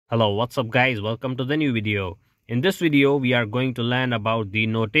Hello, what's up guys? Welcome to the new video. In this video, we are going to learn about the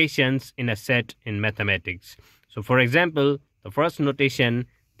notations in a set in mathematics. So for example, the first notation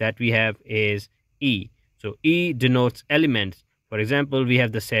that we have is E. So E denotes elements. For example, we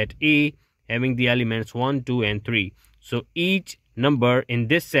have the set E having the elements 1, 2 and 3. So each number in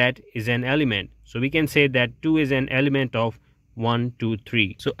this set is an element. So we can say that 2 is an element of 1, 2,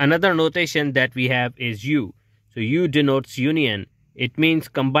 3. So another notation that we have is U. So U denotes union. It means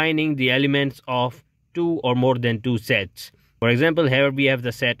combining the elements of two or more than two sets. For example, here we have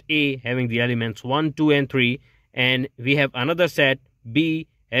the set A having the elements 1, 2 and 3, and we have another set B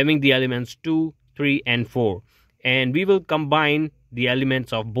having the elements 2, 3 and 4. And we will combine the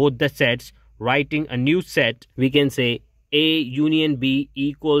elements of both the sets, writing a new set. We can say A union B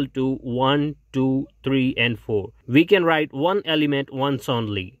equal to 1, 2, 3 and 4. We can write one element once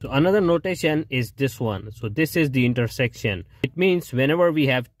only. So another notation is this one. So this is the intersection. It means whenever we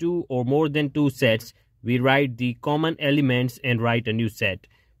have two or more than two sets, we write the common elements and write a new set.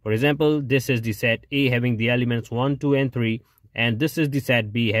 For example, this is the set A having the elements 1, 2 and 3, and this is the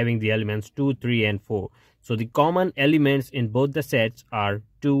set B having the elements 2, 3 and 4. So the common elements in both the sets are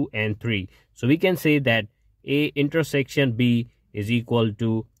 2 and 3. So we can say that A intersection B is equal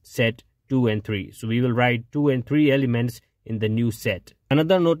to set 2 and 3. So we will write 2 and 3 elements in the new set.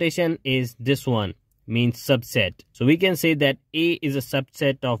 Another notation is this one, means subset. So we can say that A is a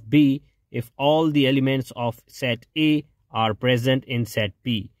subset of B if all the elements of set A are present in set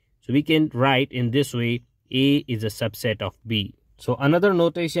B. So we can write in this way, A is a subset of B. So another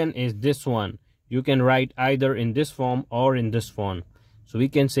notation is this one. You can write either in this form or in this form. So we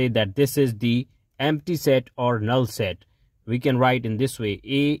can say that this is the empty set or null set. We can write in this way,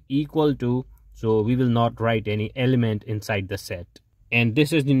 A equal to, so we will not write any element inside the set. And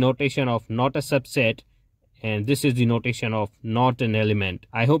this is the notation of not a subset, and this is the notation of not an element.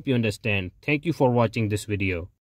 I hope you understand. Thank you for watching this video.